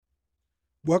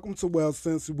Welcome to Well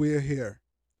Since We're Here.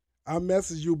 I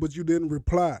messaged you, but you didn't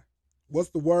reply. What's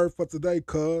the word for today,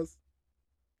 cuz?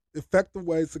 Effective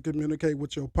ways to communicate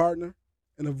with your partner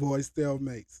and avoid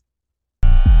stalemates.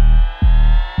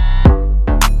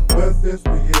 Well, since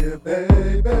we're here,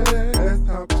 baby, let's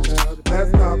talk about it.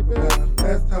 Let's talk about it.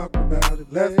 Let's talk about it.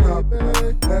 Let's talk about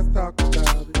it. Let's talk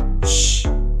about it. Shh,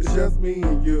 it's just me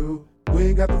and you. We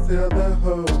ain't got to tell the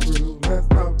whole crew. Let's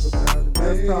talk about it.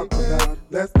 Let's talk about it.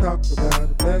 Let's talk about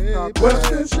it. Let's talk about it. Well,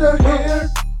 since you're here.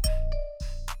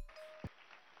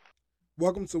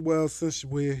 Welcome to Well Since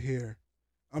We're Here.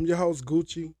 I'm your host,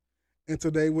 Gucci, and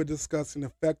today we're discussing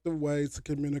effective ways to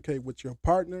communicate with your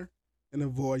partner and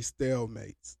avoid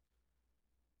stalemates.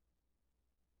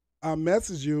 I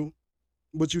messaged you,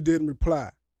 but you didn't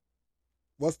reply.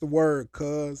 What's the word,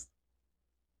 cuz?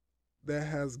 That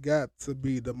has got to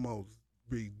be the most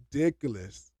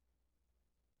ridiculous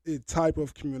type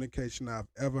of communication I've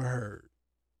ever heard.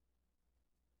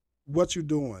 What you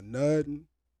doing? Nothing.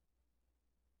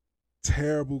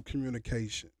 Terrible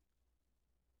communication.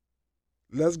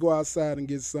 Let's go outside and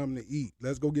get something to eat.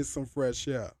 Let's go get some fresh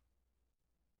air.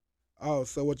 Oh,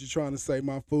 so what you trying to say?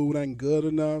 My food ain't good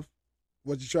enough?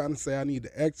 What you trying to say? I need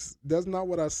the X? That's not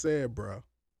what I said, bro.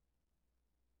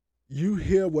 You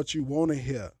hear what you want to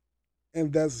hear,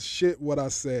 and that's shit what I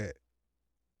said.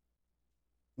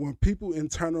 When people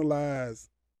internalize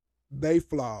they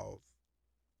flaws,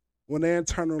 when they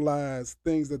internalize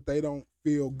things that they don't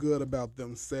feel good about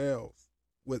themselves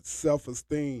with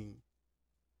self-esteem,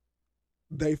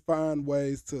 they find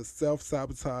ways to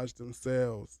self-sabotage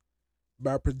themselves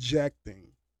by projecting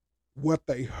what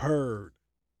they heard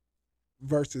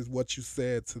versus what you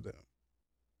said to them.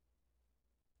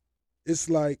 It's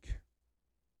like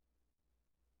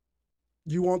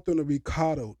you want them to be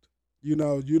coddled. You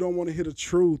don't want to hear the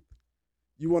truth.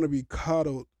 You want to be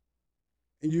coddled.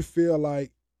 And you feel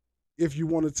like if you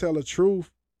want to tell the truth,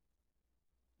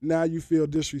 now you feel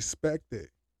disrespected.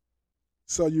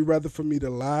 So you rather for me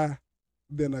to lie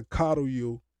than to coddle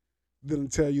you than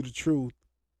to tell you the truth.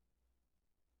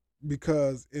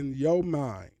 Because in your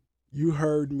mind, you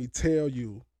heard me tell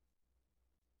you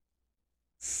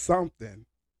something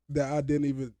that I didn't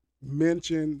even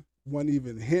mention, wasn't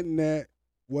even hinting at,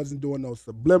 wasn't doing no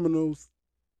subliminals.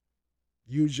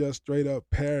 You just straight up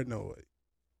paranoid.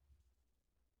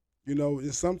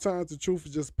 And sometimes the truth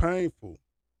is just painful.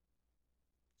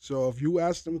 So if you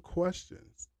ask them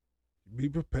questions, be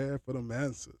prepared for them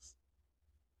answers.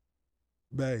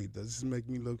 Babe, does this make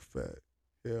me look fat?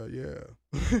 Hell yeah.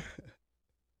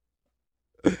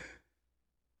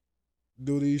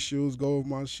 Do these shoes go with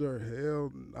my shirt?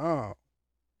 Hell nah.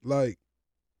 Like,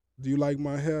 do you like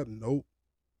my hair? Nope.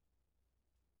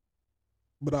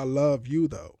 But I love you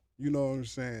though. You know what I'm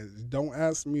saying? Don't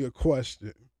ask me a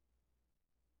question.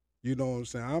 You know what I'm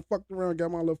saying? I fucked around, got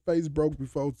my little face broke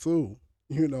before too.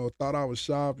 Thought I was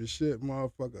sharp as shit,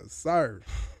 motherfucker. Sir.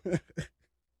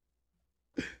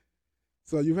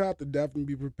 So you have to definitely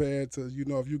be prepared to,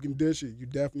 if you can dish it, you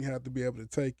definitely have to be able to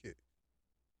take it.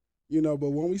 But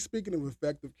when we speaking of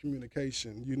effective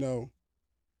communication,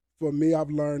 for me, I've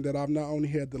learned that I've not only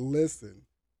had to listen,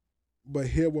 but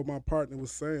hear what my partner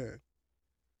was saying.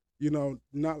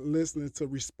 Not listening to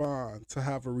respond, to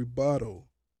have a rebuttal,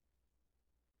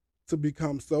 to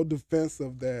become so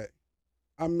defensive that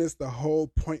I missed the whole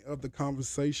point of the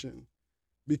conversation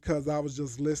because I was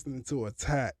just listening to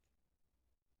attack.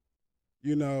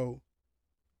 You know,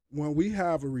 when we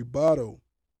have a rebuttal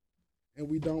and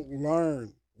we don't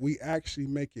learn, we actually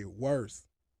make it worse.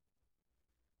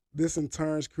 This in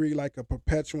turns create like a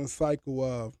perpetual cycle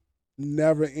of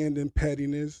never ending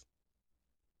pettiness.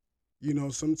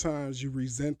 Sometimes you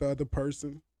resent the other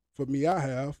person. For me, I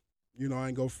have. I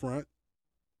ain't go front.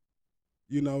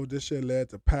 This shit led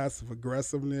to passive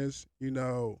aggressiveness.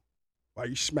 Why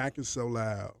you smacking so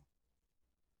loud?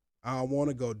 I don't want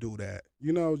to go do that.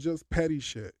 Just petty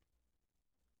shit.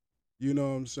 You know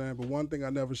what I'm saying? But one thing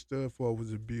I never stood for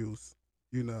was abuse.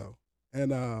 You know,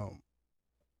 and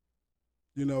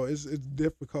it's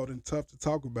difficult and tough to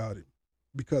talk about it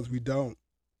because we don't.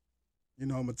 I'm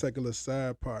gonna take a little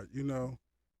side part. I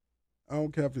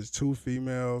don't care if it's two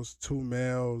females, two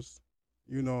males.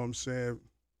 You know what I'm saying?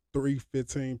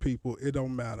 315 people. It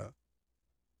don't matter.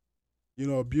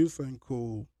 Abuse ain't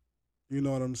cool. You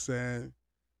know what I'm saying?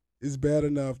 It's bad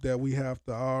enough that we have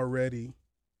to already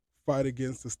fight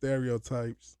against the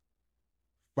stereotypes,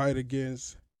 fight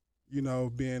against,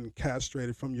 being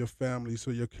castrated from your families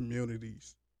or your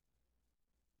communities.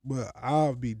 But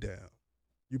I'll be down.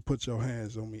 You put your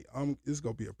hands on me, it's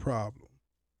gonna be a problem.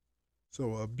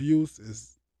 So abuse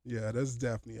is, yeah, that's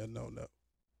definitely a no no.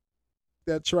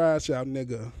 That trash out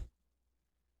nigga,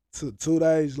 to 2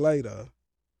 days later,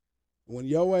 when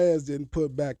your ass didn't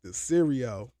put back the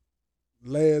cereal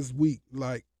last week,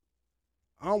 like,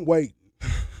 I'm waiting.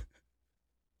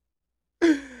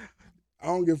 I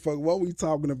don't give a fuck what we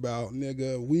talking about,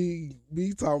 nigga. We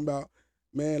talking about,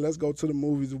 man, let's go to the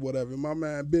movies or whatever. My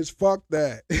man, bitch, fuck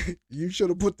that. You should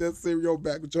have put that cereal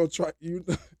back with your try.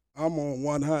 I'm on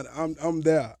 100. I'm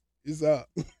there. It's up.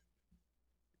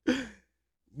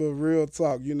 But real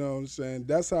talk, you know what I'm saying?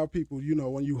 That's how people,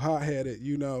 when you hot headed,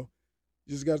 you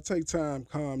just gotta take time,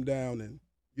 calm down, and,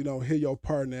 hear your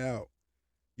partner out.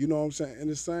 You know what I'm saying? In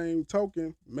the same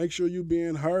token, make sure you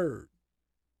being heard.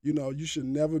 You should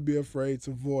never be afraid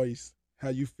to voice how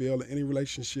you feel in any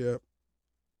relationship.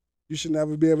 You should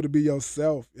never be able to be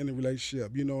yourself in a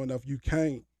relationship, and if you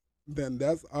can't, then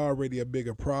that's already a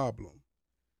bigger problem.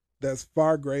 That's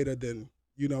far greater than,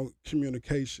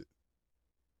 communication.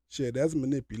 Shit, that's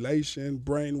manipulation,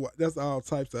 that's all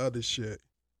types of other shit.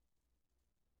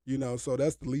 So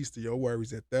that's the least of your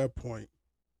worries at that point.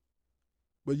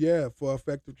 But yeah, for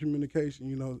effective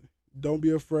communication, don't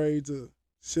be afraid to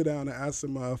sit down and ask a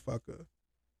motherfucker,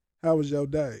 how was your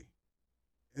day?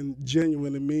 And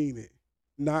genuinely mean it.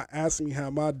 Not ask me how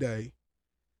my day,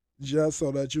 just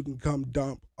so that you can come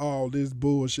dump all this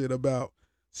bullshit about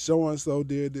so-and-so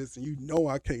did this, and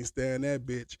I can't stand that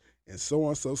bitch, and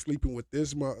so-and-so sleeping with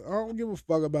this mother. I don't give a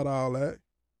fuck about all that.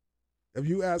 If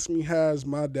you ask me how's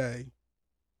my day,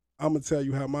 I'm going to tell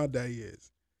you how my day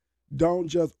is. Don't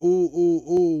just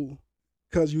ooh,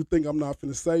 because you think I'm not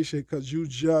finna say shit, because you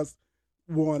just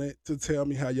wanted to tell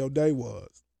me how your day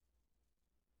was.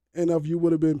 And if you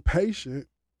would have been patient,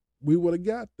 we would have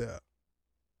got there.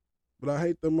 But I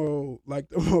hate them old, like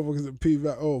them motherfuckers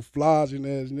that flogging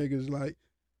ass niggas, like,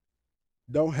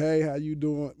 don't, hey, how you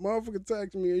doing? Motherfucker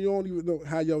text me and you don't even know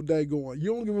how your day going.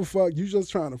 You don't give a fuck, you just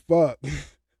trying to fuck.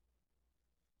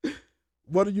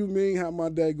 What do you mean how my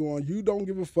day going? You don't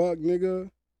give a fuck, nigga.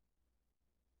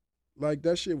 Like,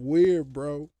 that shit weird,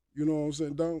 bro. You know what I'm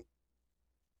saying? Don't,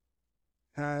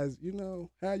 how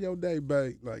your day,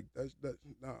 babe? Like,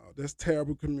 that's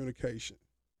terrible communication.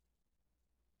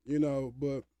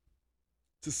 But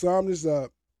to sum this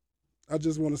up, I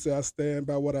just want to say I stand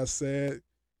by what I said,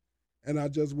 and I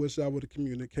just wish I would have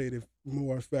communicated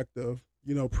more effective,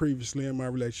 previously in my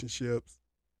relationships.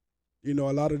 A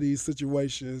lot of these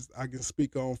situations I can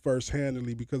speak on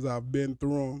first-handedly because I've been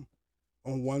through them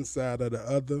on one side or the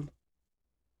other.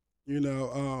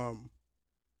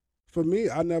 For me,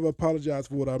 I never apologize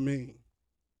for what I mean.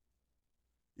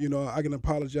 I can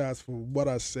apologize for what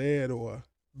I said or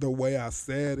the way I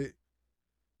said it.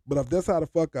 But if that's how the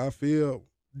fuck I feel,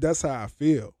 that's how I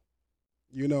feel.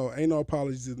 Ain't no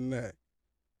apologies in that.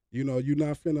 You're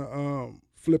not finna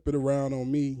flip it around on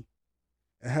me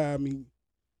and have me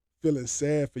feeling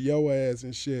sad for your ass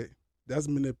and shit. That's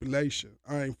manipulation.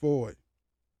 I ain't for it.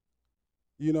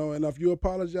 And if you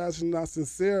apologize and not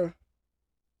sincere,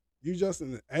 you just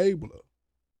an enabler.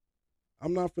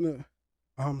 I'm not finna,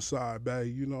 I'm sorry,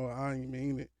 babe, I ain't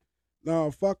mean it.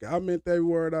 No, fuck it. I meant every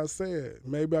word I said.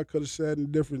 Maybe I could have said in a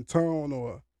different tone,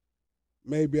 or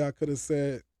maybe I could have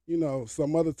said,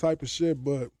 some other type of shit,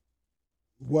 but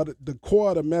what the core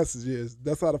of the message is,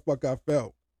 that's how the fuck I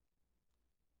felt.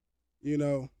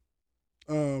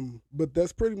 But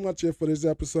that's pretty much it for this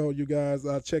episode, you guys.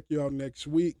 I'll check you out next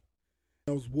week.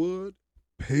 Wood,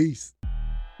 peace.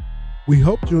 We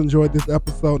hope you enjoyed this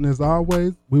episode, and as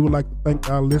always, we would like to thank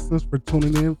our listeners for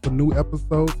tuning in for new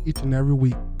episodes each and every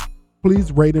week.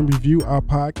 Please rate and review our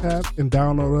podcast and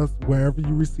download us wherever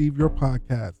you receive your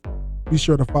podcasts. Be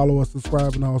sure to follow us,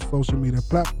 subscribe on all social media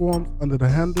platforms under the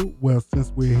handle Well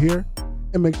Since We're Here,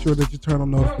 and make sure that you turn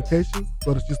on notifications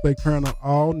so that you stay current on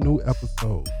all new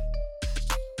episodes.